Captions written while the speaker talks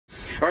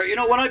All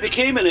right, when I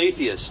became an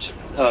atheist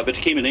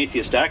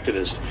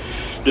activist,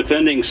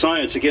 defending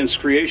science against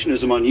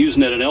creationism on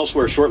Usenet and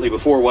elsewhere shortly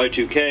before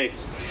Y2K,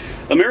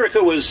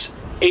 America was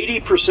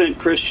 80%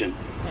 Christian,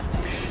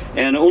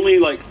 and only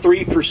like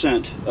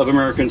 3% of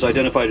Americans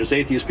identified as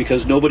atheists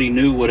because nobody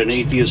knew what an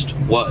atheist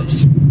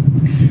was.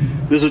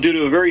 This is due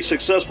to a very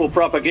successful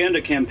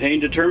propaganda campaign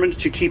determined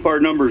to keep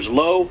our numbers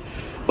low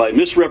by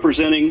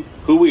misrepresenting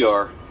who we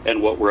are and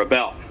what we're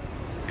about.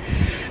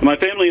 My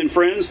family and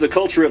friends, the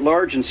culture at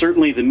large, and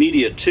certainly the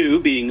media too,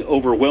 being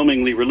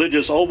overwhelmingly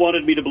religious, all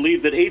wanted me to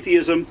believe that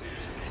atheism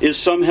is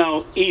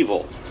somehow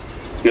evil,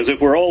 as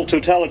if we're all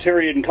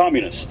totalitarian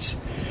communists,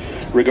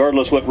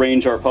 regardless what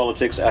range our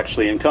politics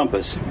actually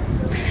encompass.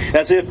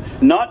 As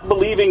if not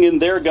believing in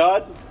their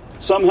God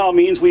somehow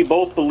means we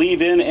both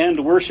believe in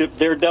and worship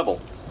their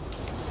devil.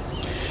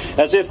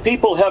 As if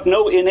people have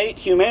no innate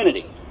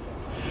humanity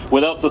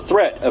without the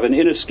threat of an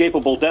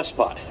inescapable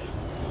despot.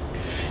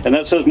 And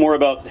that says more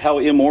about how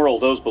immoral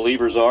those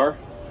believers are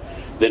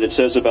than it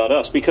says about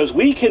us, because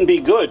we can be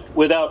good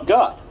without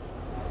God.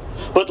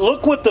 But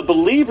look what the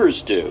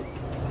believers do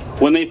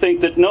when they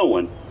think that no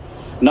one,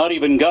 not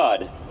even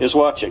God, is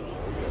watching.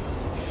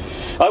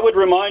 I would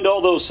remind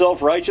all those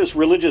self-righteous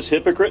religious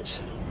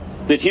hypocrites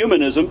that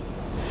humanism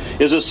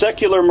is a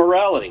secular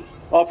morality,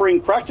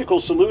 offering practical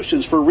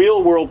solutions for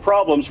real-world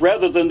problems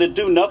rather than the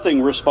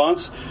do-nothing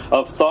response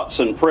of thoughts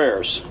and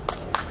prayers.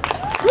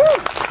 Woo!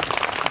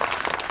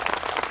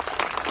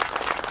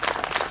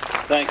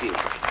 Thank you.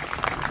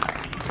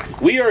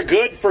 We are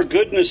good for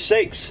goodness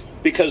sakes,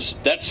 because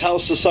that's how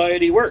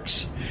society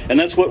works. And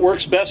that's what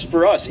works best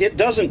for us. It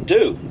doesn't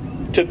do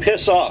to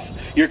piss off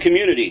your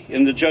community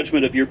in the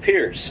judgment of your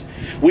peers.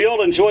 We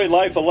all enjoy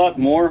life a lot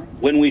more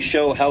when we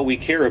show how we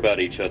care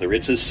about each other.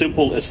 It's as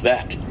simple as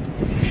that.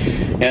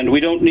 And we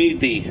don't need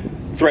the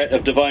threat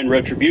of divine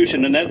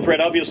retribution, and that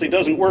threat obviously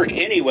doesn't work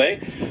anyway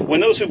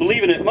when those who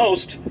believe in it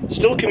most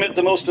still commit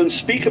the most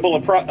unspeakable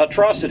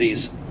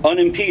atrocities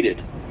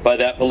unimpeded by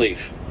that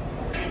belief.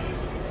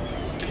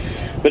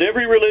 But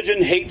every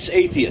religion hates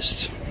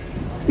atheists,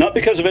 not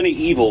because of any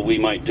evil we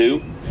might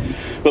do,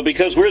 but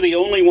because we're the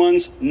only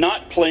ones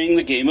not playing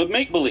the game of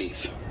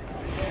make-believe.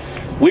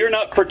 We're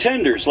not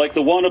pretenders like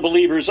the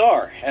wanna-believers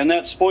are, and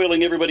that's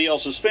spoiling everybody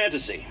else's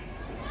fantasy.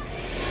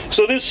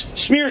 So this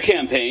smear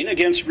campaign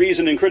against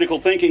reason and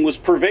critical thinking was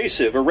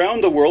pervasive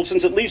around the world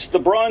since at least the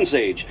Bronze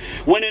Age,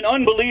 when an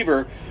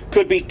unbeliever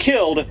could be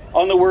killed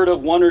on the word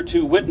of one or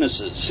two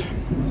witnesses.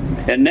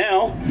 And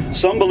now,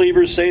 some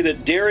believers say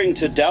that daring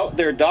to doubt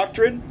their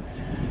doctrine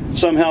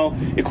somehow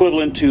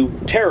equivalent to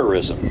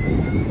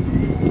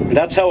terrorism.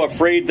 That's how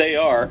afraid they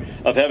are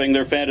of having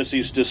their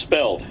fantasies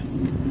dispelled.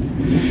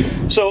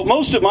 So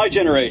most of my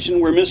generation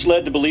were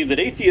misled to believe that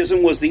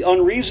atheism was the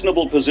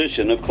unreasonable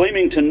position of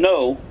claiming to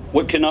know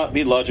what cannot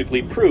be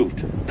logically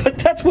proved. But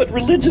that's what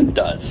religion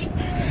does.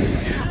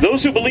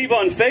 Those who believe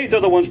on faith are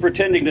the ones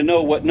pretending to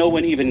know what no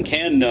one even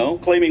can know,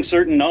 claiming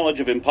certain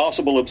knowledge of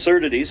impossible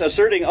absurdities,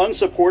 asserting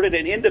unsupported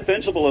and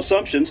indefensible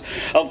assumptions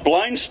of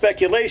blind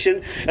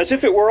speculation as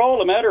if it were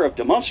all a matter of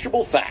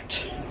demonstrable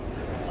fact.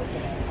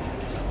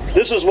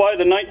 This is why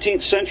the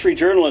 19th century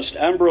journalist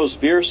Ambrose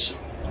Bierce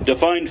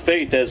defined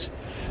faith as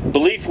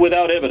belief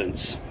without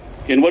evidence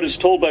in what is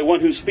told by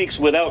one who speaks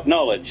without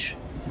knowledge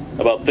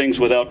about things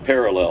without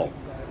parallel.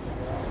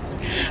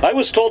 I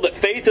was told that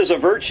faith is a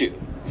virtue,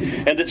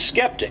 and that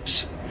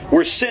skeptics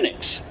were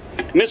cynics,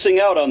 missing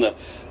out on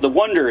the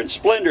wonder and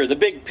splendor, the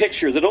big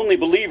picture that only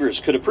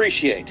believers could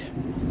appreciate,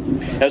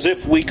 as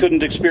if we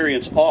couldn't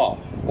experience awe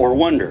or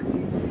wonder.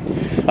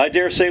 I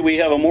dare say we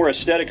have a more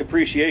aesthetic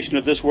appreciation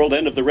of this world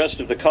and of the rest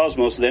of the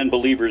cosmos than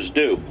believers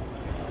do.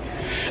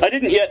 I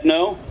didn't yet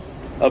know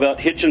about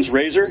Hitchens'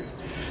 razor,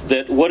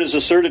 that what is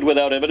asserted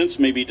without evidence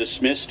may be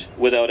dismissed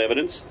without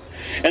evidence,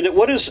 and that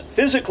what is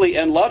physically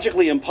and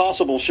logically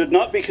impossible should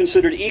not be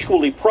considered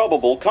equally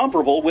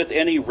comparable with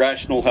any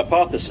rational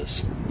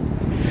hypothesis.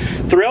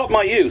 Throughout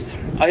my youth,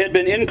 I had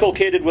been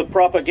inculcated with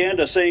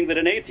propaganda saying that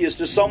an atheist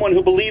is someone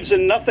who believes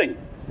in nothing,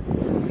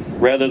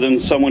 rather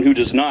than someone who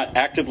does not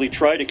actively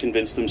try to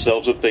convince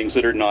themselves of things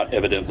that are not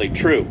evidently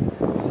true,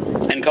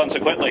 and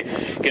consequently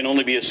can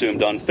only be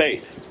assumed on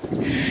faith.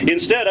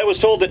 Instead, I was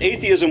told that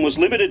atheism was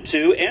limited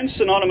to and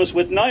synonymous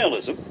with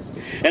nihilism,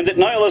 and that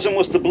nihilism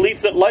was the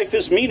belief that life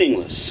is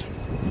meaningless,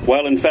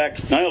 while in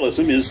fact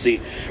nihilism is the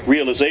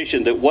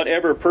realization that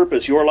whatever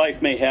purpose your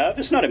life may have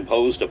is not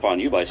imposed upon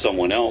you by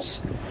someone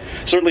else,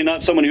 certainly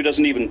not someone who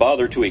doesn't even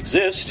bother to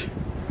exist,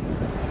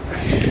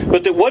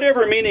 but that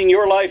whatever meaning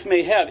your life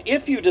may have,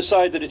 if you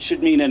decide that it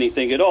should mean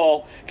anything at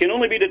all, can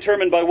only be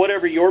determined by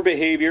whatever your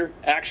behavior,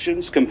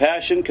 actions,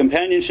 compassion,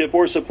 companionship,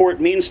 or support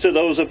means to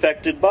those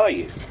affected by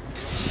you.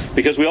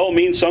 Because we all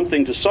mean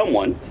something to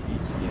someone,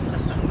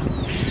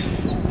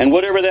 and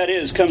whatever that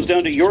is comes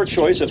down to your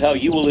choice of how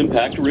you will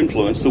impact or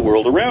influence the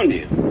world around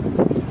you.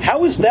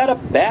 How is that a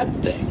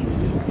bad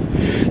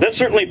thing? That's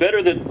certainly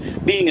better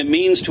than being a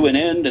means to an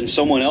end in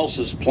someone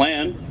else's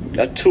plan,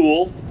 a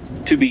tool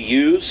to be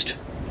used,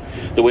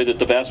 the way that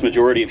the vast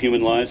majority of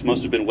human lives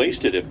must have been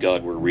wasted if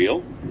God were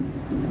real.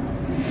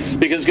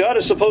 Because God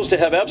is supposed to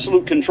have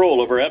absolute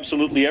control over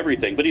absolutely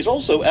everything, but he's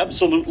also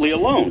absolutely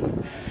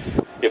alone,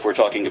 if we're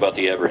talking about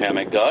the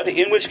Abrahamic God,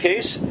 in which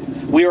case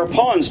we are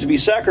pawns to be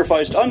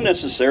sacrificed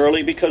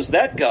unnecessarily because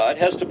that God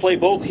has to play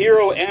both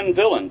hero and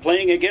villain,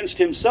 playing against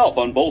himself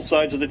on both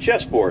sides of the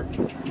chessboard.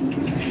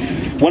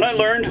 When I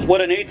learned what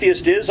an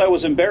atheist is, I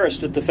was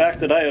embarrassed at the fact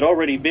that I had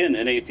already been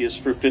an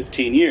atheist for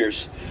 15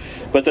 years,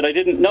 but that I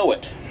didn't know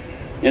it.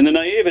 In the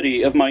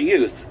naivety of my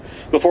youth,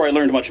 before I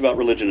learned much about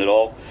religion at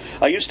all,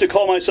 I used to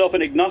call myself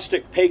an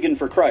agnostic pagan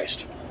for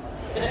Christ.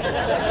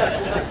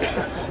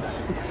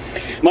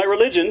 My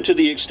religion, to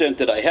the extent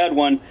that I had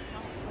one,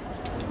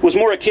 was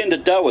more akin to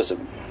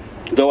Taoism,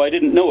 though I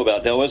didn't know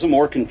about Taoism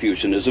or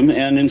Confucianism,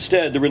 and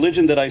instead the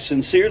religion that I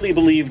sincerely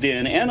believed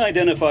in and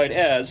identified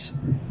as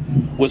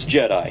was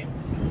Jedi.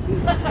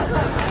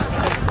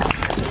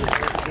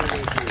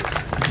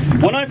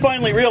 When I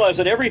finally realized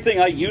that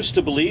everything I used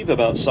to believe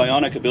about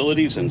psionic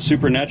abilities and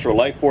supernatural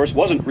life force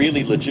wasn't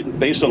really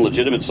based on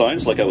legitimate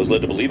science like I was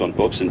led to believe on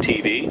books and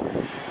TV,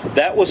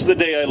 that was the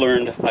day I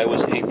learned I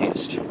was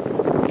atheist.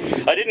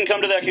 I didn't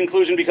come to that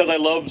conclusion because I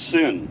loved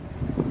sin.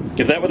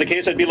 If that were the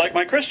case, I'd be like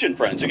my Christian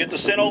friends who get to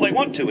sin all they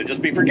want to and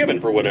just be forgiven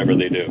for whatever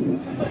they do.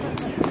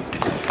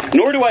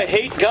 Nor do I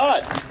hate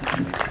God.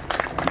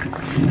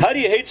 How do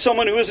you hate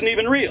someone who isn't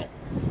even real?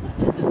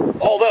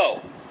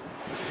 Although,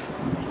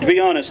 to be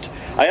honest,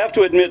 I have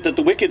to admit that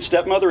the wicked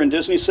stepmother in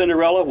Disney's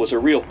Cinderella was a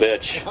real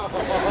bitch.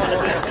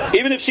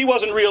 Even if she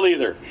wasn't real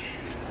either.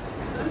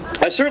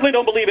 I certainly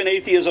don't believe in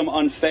atheism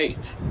on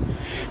faith.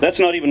 That's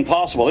not even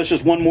possible. It's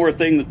just one more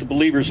thing that the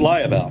believers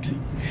lie about,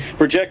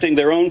 projecting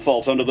their own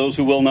faults onto those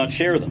who will not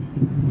share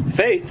them.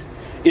 Faith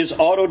is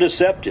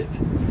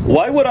auto-deceptive.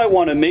 Why would I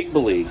want to make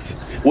believe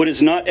what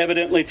is not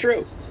evidently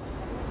true?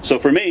 So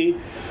for me,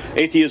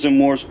 atheism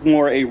was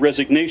more a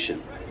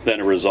resignation than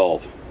a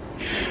resolve.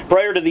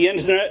 Prior to the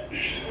internet,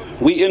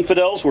 we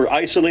infidels were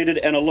isolated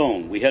and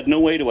alone. We had no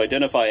way to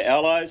identify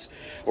allies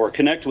or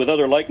connect with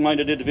other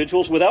like-minded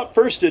individuals without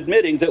first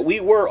admitting that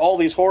we were all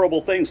these horrible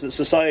things that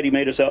society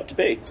made us out to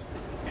be.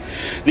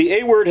 The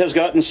A word has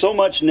gotten so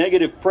much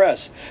negative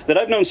press that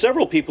I've known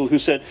several people who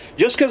said,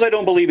 just because I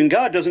don't believe in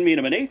God doesn't mean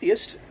I'm an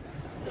atheist.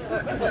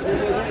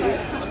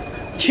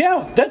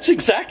 Yeah, that's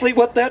exactly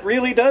what that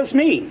really does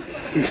mean.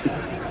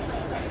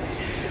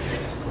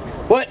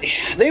 But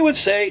they would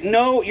say,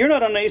 no, you're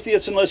not an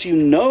atheist unless you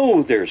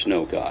know there's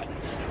no God.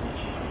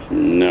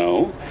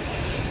 No.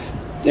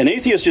 An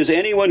atheist is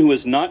anyone who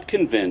is not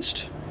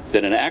convinced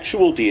that an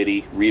actual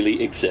deity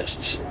really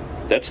exists.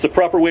 That's the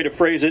proper way to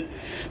phrase it.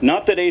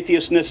 Not that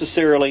atheists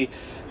necessarily,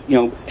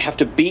 have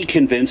to be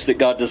convinced that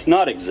God does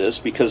not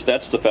exist, because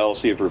that's the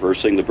fallacy of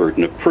reversing the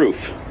burden of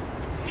proof.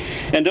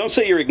 And don't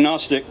say you're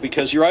agnostic,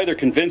 because you're either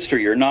convinced or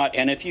you're not,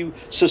 and if you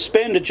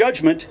suspend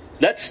judgment,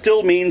 that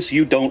still means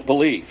you don't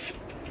believe.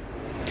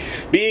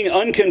 Being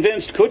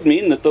unconvinced could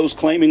mean that those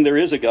claiming there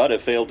is a God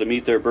have failed to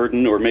meet their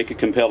burden or make a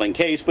compelling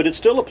case, but it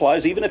still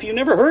applies even if you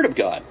never heard of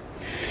God.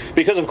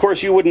 Because, of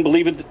course, you wouldn't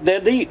believe it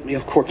then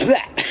you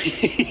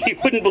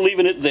wouldn't believe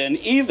in it then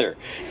either.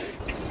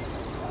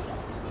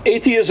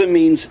 Atheism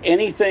means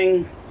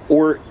anything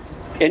or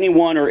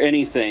anyone or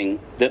anything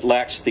that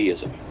lacks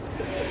theism,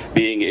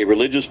 being a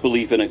religious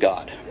belief in a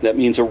God. That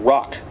means a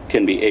rock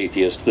can be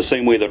atheist, the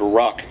same way that a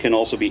rock can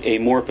also be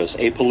amorphous,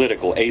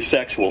 apolitical,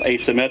 asexual,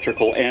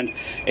 asymmetrical, and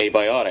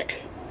abiotic.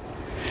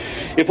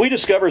 If we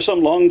discover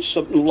some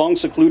long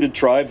secluded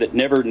tribe that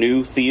never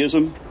knew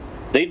theism,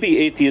 they'd be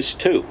atheists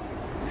too.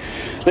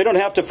 They don't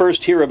have to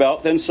first hear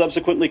about, then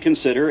subsequently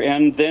consider,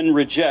 and then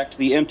reject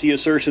the empty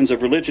assertions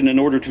of religion in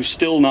order to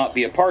still not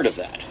be a part of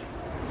that.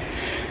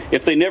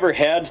 If they never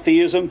had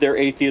theism, they're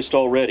atheist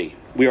already.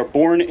 We are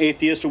born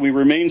atheists, and we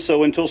remain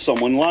so until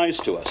someone lies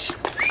to us.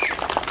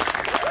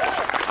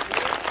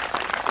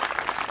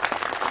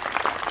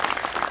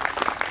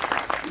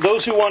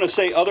 Those who want to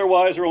say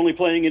otherwise are only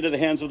playing into the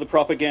hands of the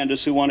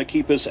propagandists who want to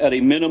keep us at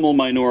a minimal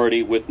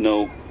minority with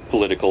no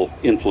political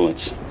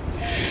influence.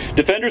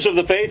 Defenders of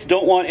the faith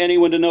don't want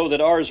anyone to know that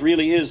ours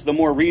really is the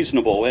more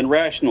reasonable and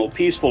rational,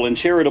 peaceful and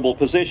charitable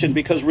position,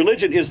 because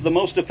religion is the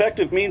most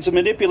effective means of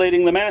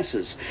manipulating the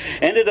masses,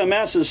 and it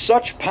amasses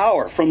such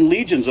power from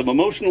legions of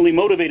emotionally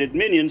motivated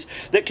minions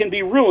that can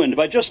be ruined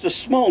by just a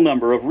small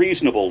number of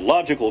reasonable,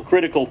 logical,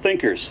 critical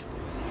thinkers.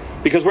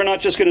 Because we're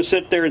not just going to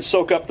sit there and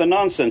soak up the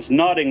nonsense,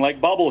 nodding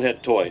like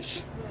bobblehead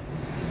toys.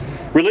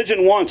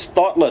 Religion wants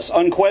thoughtless,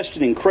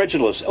 unquestioning,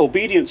 credulous,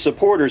 obedient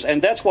supporters,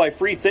 and that's why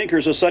free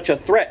thinkers are such a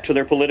threat to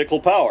their political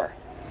power.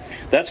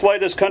 That's why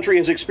this country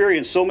has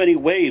experienced so many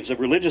waves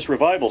of religious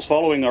revivals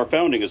following our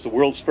founding as the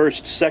world's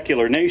first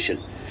secular nation.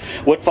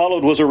 What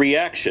followed was a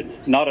reaction,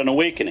 not an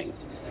awakening.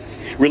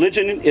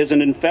 Religion is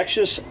an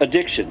infectious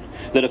addiction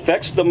that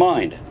affects the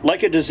mind.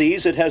 Like a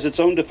disease, it has its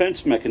own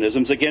defense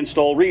mechanisms against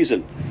all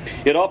reason.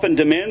 It often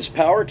demands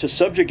power to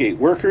subjugate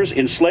workers,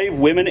 enslave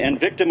women, and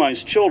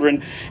victimize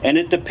children, and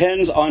it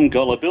depends on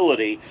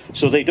gullibility,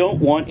 so they don't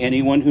want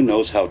anyone who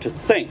knows how to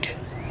think.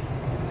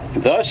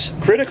 Thus,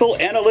 critical,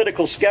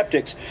 analytical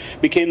skeptics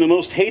became the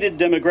most hated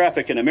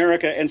demographic in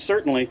America, and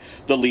certainly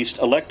the least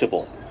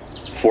electable.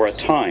 for a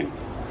time.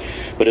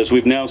 But as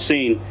we've now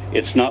seen,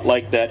 it's not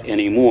like that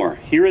anymore.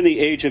 Here in the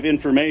age of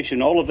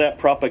information, all of that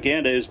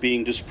propaganda is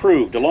being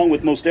disproved, along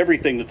with most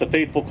everything that the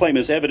faithful claim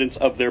as evidence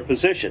of their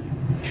position.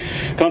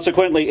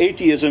 Consequently,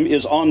 atheism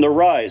is on the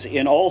rise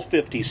in all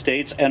 50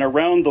 states and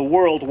around the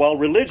world, while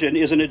religion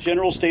is in a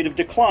general state of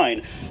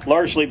decline,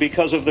 largely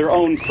because of their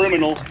own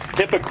criminal,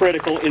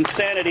 hypocritical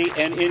insanity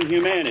and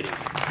inhumanity.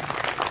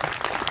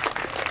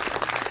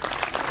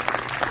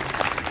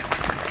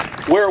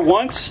 Where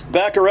once,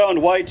 back around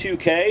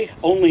Y2K,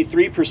 only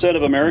 3%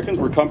 of Americans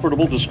were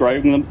comfortable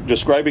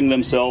describing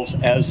themselves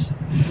as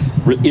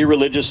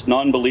irreligious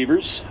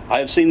non-believers, I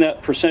have seen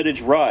that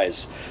percentage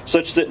rise,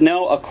 such that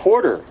now a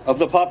quarter of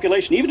the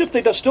population, even if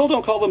they still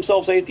don't call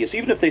themselves atheists,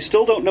 even if they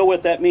still don't know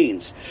what that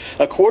means,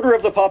 a quarter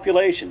of the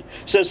population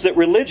says that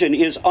religion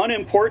is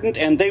unimportant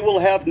and they will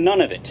have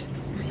none of it.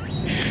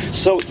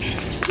 So,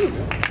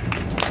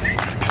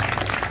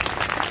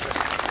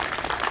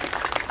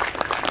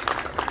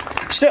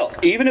 still,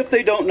 even if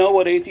they don't know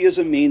what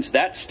atheism means,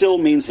 that still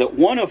means that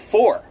 1 of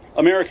 4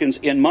 Americans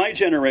in my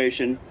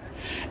generation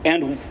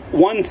and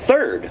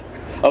 1/3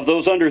 of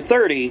those under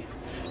 30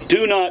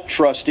 do not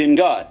trust in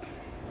God.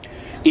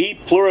 E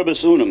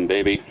pluribus unum,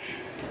 baby.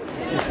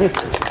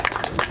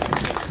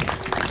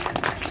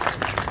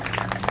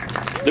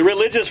 The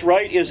religious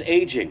right is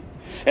aging,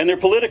 and their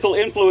political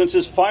influence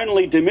is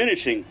finally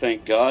diminishing,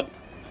 thank God.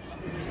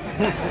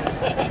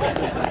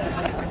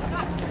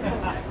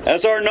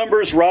 As our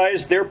numbers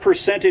rise, their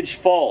percentage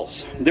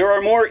falls. There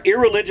are more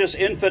irreligious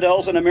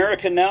infidels in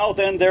America now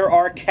than there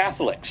are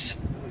Catholics.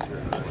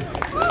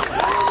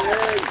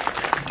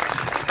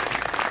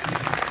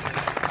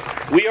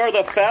 We are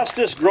the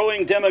fastest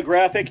growing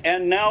demographic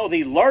and now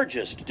the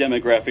largest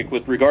demographic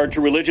with regard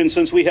to religion,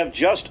 since we have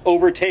just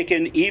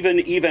overtaken even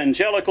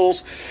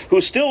evangelicals who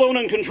still own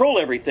and control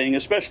everything,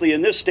 especially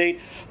in this state,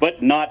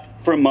 but not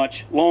for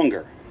much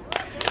longer.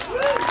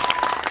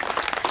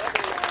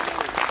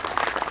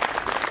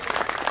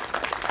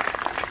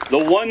 The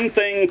one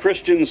thing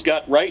Christians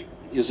got right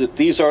is that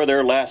these are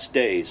their last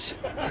days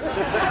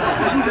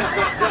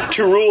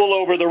to rule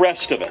over the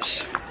rest of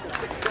us.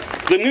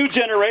 The new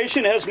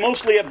generation has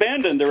mostly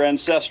abandoned their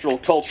ancestral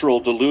cultural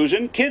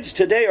delusion. Kids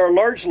today are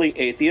largely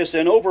atheist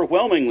and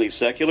overwhelmingly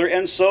secular,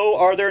 and so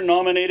are their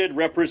nominated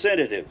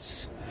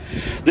representatives.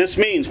 This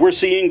means we're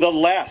seeing the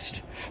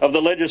last of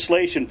the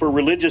legislation for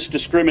religious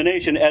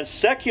discrimination as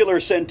secular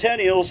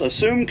centennials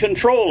assume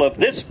control of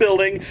this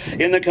building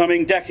in the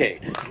coming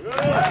decade.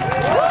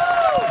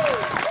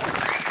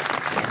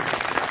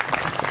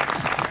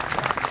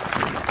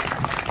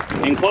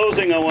 In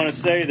closing, I want to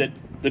say that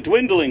the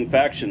dwindling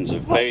factions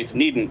of faith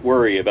needn't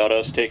worry about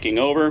us taking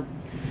over,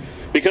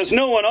 because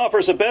no one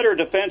offers a better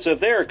defense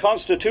of their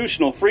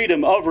constitutional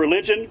freedom of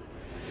religion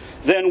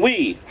than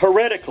we,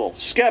 heretical,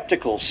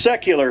 skeptical,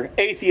 secular,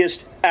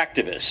 atheist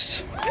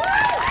activists.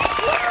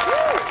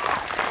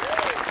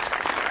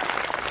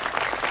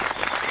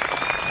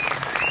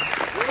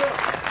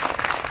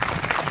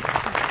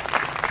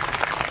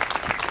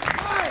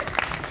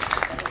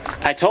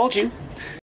 I told you.